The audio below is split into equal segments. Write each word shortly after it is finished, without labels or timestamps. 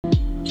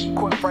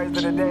Quick phrase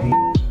of the day.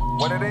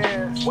 What it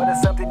is? What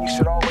is something you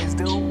should always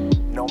do?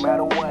 No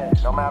matter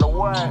what. No matter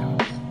what.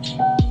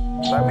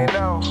 Let me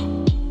know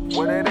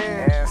what it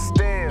is.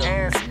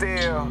 And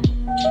still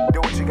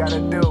do what you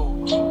gotta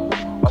do.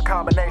 A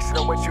combination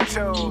of what you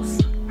choose.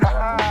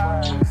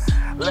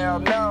 Let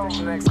 'em know.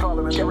 Next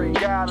caller, Gary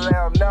God, let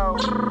 'em know.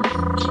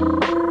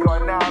 You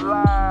are now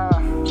live.